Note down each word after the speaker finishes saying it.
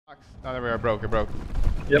Oh, there we are. Broke. It broke.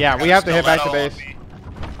 Yep. Yeah, we have to hit back to base.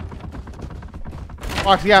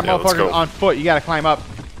 Fox, you got motherfuckers on foot. You gotta climb up.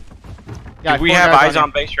 Do we have eyes on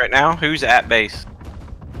base right now? Who's at base?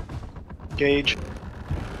 Gage.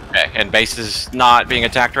 Okay, and base is not being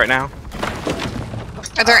attacked right now?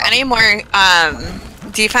 Are there any more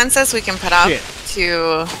defenses we can put up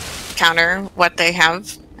to counter what they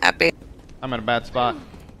have at base? I'm in a bad spot.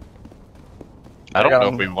 I don't know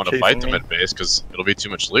if we want to fight them at base because it'll be too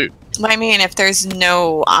much loot. Well, I mean, if there's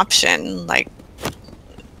no option, like,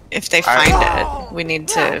 if they find it, we need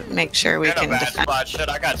to make sure we can defend. Shit,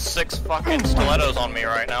 I got 6 fucking stilettos on me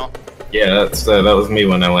right now. Yeah, that was me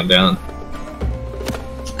when I went down.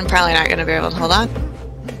 I'm probably not going to be able to hold on.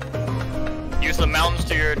 Use the mountains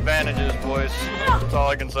to your advantages, boys. That's all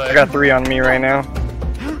I can say. I got 3 on me right now.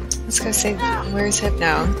 Let's go say, where's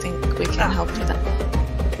Hypno? I think we can help with that.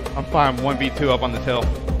 I'm fine. 1v2 up on the hill.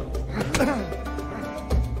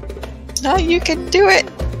 No, you can do it.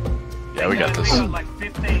 Yeah, we got this.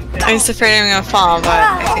 I was afraid I'm gonna fall, but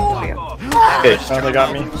I think we go. Okay, so they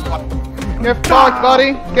got me. Get fucked,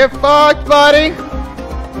 buddy! Get fucked, buddy!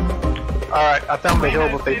 Alright, I found the hill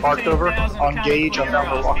that they parked over. On Gage, I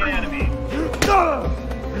found the walker.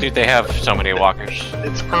 Dude, they have so many walkers.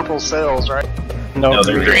 It's purple sails, right? No,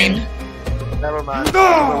 they're Green. Never mind.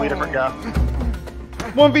 Totally different guy.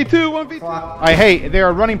 1v2, 1v2! I hate, they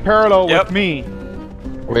are running parallel with me.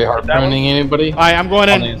 Are we harpooning anybody? Alright, I'm going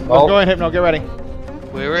in. Let's go in, Hypno, get ready.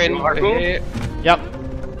 We're in. Harpoon? Yep.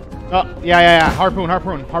 Oh, yeah. Harpoon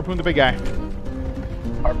the big guy.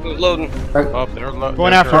 Harpoon's loading. Oh, they're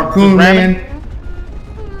Going after him. Harpoon, man.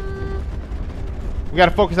 We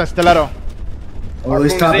gotta focus on Stiletto. Oh,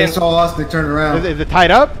 they saw us, they turned around. Is it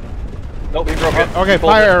tied up? Nope, he broke it. Okay,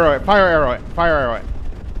 fire arrow it.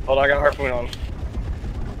 Hold on, I got Harpoon on.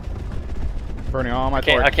 Burning all my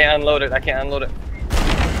torque. I can't unload it. Okay, I'm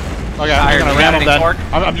just gonna ram him then.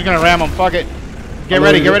 I'm just gonna ram him, fuck it. Get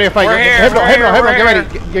ready to fight. We're here, Hypno, get ready.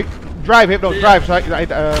 Drive, Hypno, drive. So I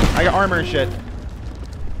got armor and shit.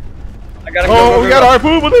 I got him. Oh, we got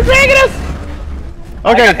Harpoon, but they're dragging us!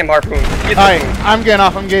 Okay. I got him Harpoon. Alright, I'm getting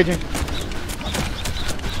off, I'm engaging.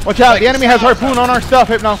 Watch out, the enemy has Harpoon on our stuff,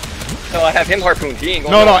 Hypno. No, I have him Harpoon. He ain't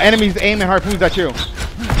going No, enemies aiming Harpoons at you.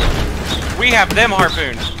 We have them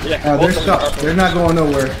harpooned. Yeah, They're stuck. They're not going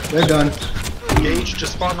nowhere. They're done. Gage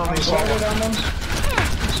just spawned on these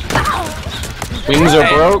Wings are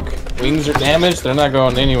broke. Wings are damaged. They're not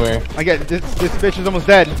going anywhere. I get this bitch is almost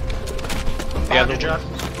dead. I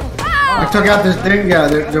took out this thing. Yeah,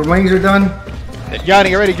 their wings are done. You gotta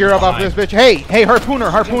get ready to gear up off this bitch. Hey,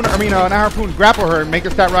 Harpooner, not Harpoon, grapple her and make her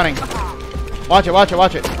start running. Watch it.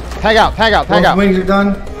 Tag out. Those wings are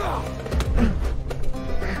done.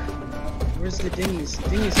 Where's the dinghies?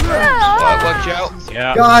 Watch out.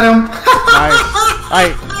 Yeah. Got him. Nice.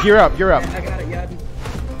 Alright, gear up. I got it, yeah.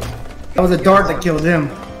 That was a dart that killed him.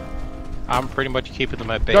 I'm pretty much keeping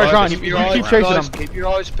them at base. Darjon, you keep chasing them. Keep your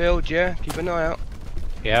eyes peeled, yeah. Keep an eye out.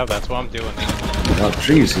 Yeah, that's what I'm doing. Oh,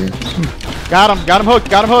 trees here. Got him hooked.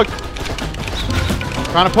 Trying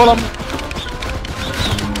to pull him.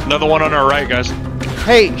 Another one on our right, guys.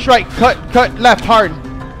 Hey, Shrike, cut left hard.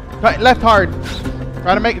 Cut left hard.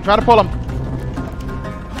 Try to pull him.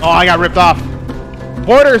 Oh, I got ripped off.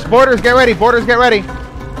 Borders, get ready. There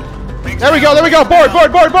we go. Board.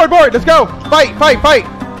 Let's go. Fight.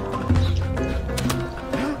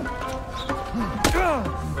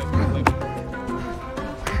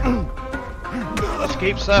 Let's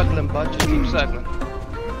keep circling, bud. Just keep circling.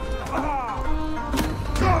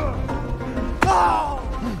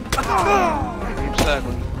 Keep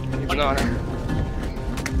circling. Keep an eye on him.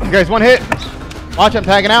 You guys, one hit. Watch, I'm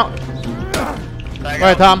tagging out. Go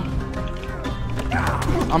ahead, Tom.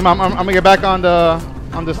 I'm gonna get back on the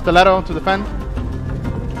Stiletto to defend.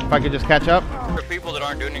 If I could just catch up. For people that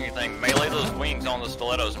aren't doing anything, melee those wings on the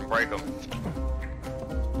stilettos and break them.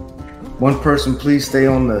 One person, please stay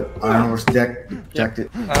on the Iron Horse deck. Protect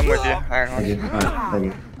it. I'm with you. Iron Horse. Thank you. Alright, thank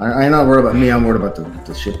you. I'm not worried about me. I'm worried about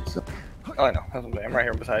the ship. So. Oh, I know. I'm right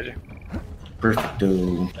here beside you. Perfect.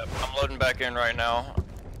 Yep, I'm loading back in right now.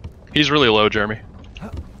 He's really low, Jeremy.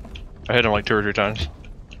 I hit him like 2 or 3 times.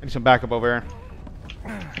 I need some backup over here.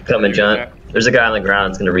 Coming, John. There's a guy on the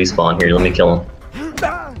ground that's gonna respawn here. Let me kill him.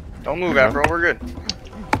 Don't move, Afro. We're good.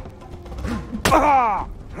 I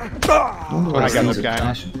got this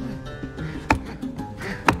guy.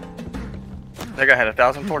 That guy had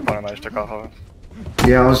 1,000 torque on him. I just took off of him.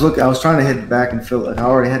 Yeah, I was trying to hit back and fill it. I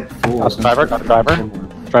already had full. Driver.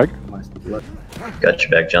 Strike. Got your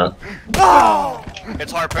back, John.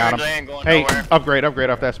 It's harpoon, they ain't going Hey, nowhere. upgrade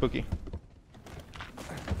off that spooky.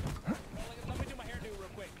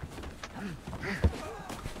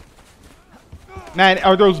 Man,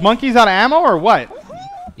 are those monkeys out of ammo or what?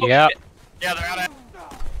 Yeah. Yeah, they're out of.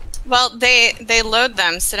 Well, they load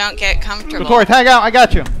them, so don't get comfortable. Tori, tag out. I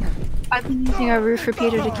got you. I've been using our roof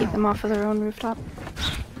repeater to keep them off of their own rooftop.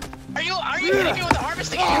 Are you hitting me with the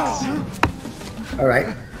harvesting axe? All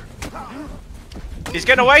right. He's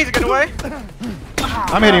getting away. He's getting away.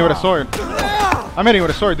 I'm hitting you with a sword. I'm hitting you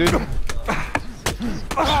with a sword, dude.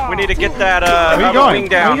 We need to get that Where you going? wing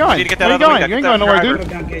down. Where you going? We need to get that Where you other going? wing You ain't down. going nowhere, Get dude.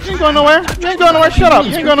 that driver. You ain't going nowhere. You ain't going nowhere. Shut up.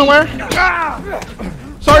 You ain't going nowhere.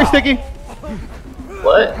 Sorry, Sticky.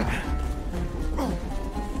 What?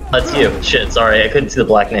 That's you. Shit, sorry, I couldn't see the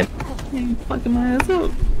black name. Fucking my ass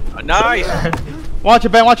up. Nice. Watch it,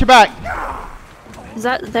 Ben. Watch your back. Is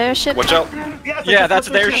that their ship? Watch out. Yeah, that's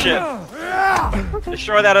their ship.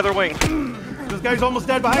 Destroy that other wing. This guy's almost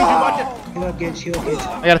dead behind you. Watch it. Heal up, Gage. Heal up, Gage.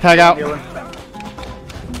 I gotta tag out.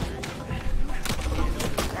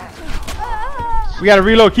 We gotta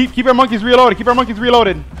reload. Keep our monkeys reloaded. Keep our monkeys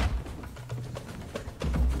reloaded.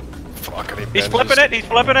 Fuck, I need He's bandages. flipping it. He's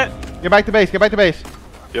flipping it. Get back to base. Get back to base.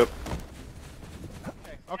 Yep.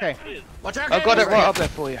 Okay. I've got it right up there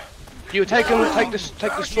for you. You take the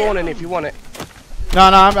spawn in if you want it. No,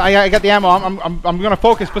 I got the ammo. I'm gonna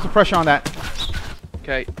focus. Put some pressure on that.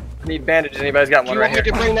 Okay. Need bandages. Anybody's got Do one you right want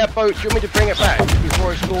here? me to bring that boat? Do you want me to bring it back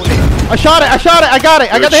before it's spawned in? I shot it. I got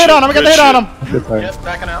it. I got the hit on him. I got the hit on him. Yep,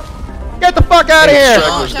 backing out. Get the fuck out of here.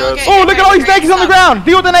 Stragglers, Don't guys. get Oh, look at all these nakeds on the ground.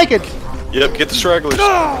 Deal with the nakeds. Yep, get the stragglers.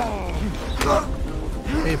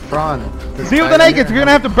 Hey, Prawn. Deal with the nakeds. You're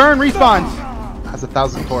gonna have to burn respawns. Has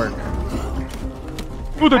 1,000 torque.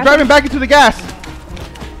 Ooh, they're driving back into the gas.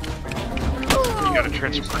 You gotta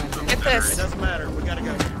transport. Get this.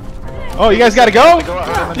 Oh, you guys gotta go?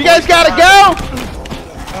 You guys gotta go?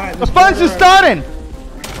 The fun's just starting.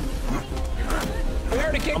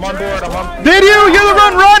 I'm on board. I'm on. Did you? You're the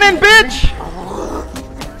one running, bitch.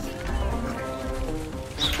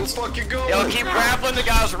 Let's fucking go. Yo, keep grappling the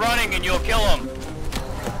guys running and you'll kill them.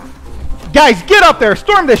 Guys, get up there.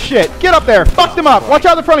 Storm this shit. Get up there. Fuck them up. Watch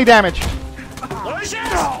out the friendly damage.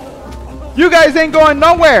 You guys ain't going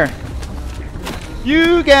nowhere.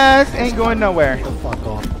 You guys ain't going nowhere. Fuck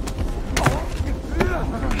off.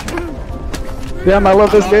 Damn, I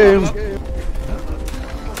love this game.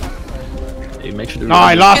 Hey, make sure to No,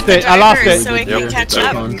 I lost Get it. the I lost drivers it. so we can catch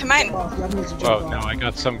up. Come on. Oh, no, I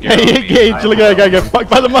got some gear. Hey, Gage, look at that guy get fucked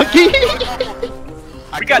by the monkey.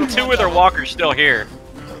 We got two of their walkers still here.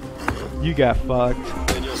 You got fucked.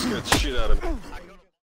 And you'll scare the shit out of me.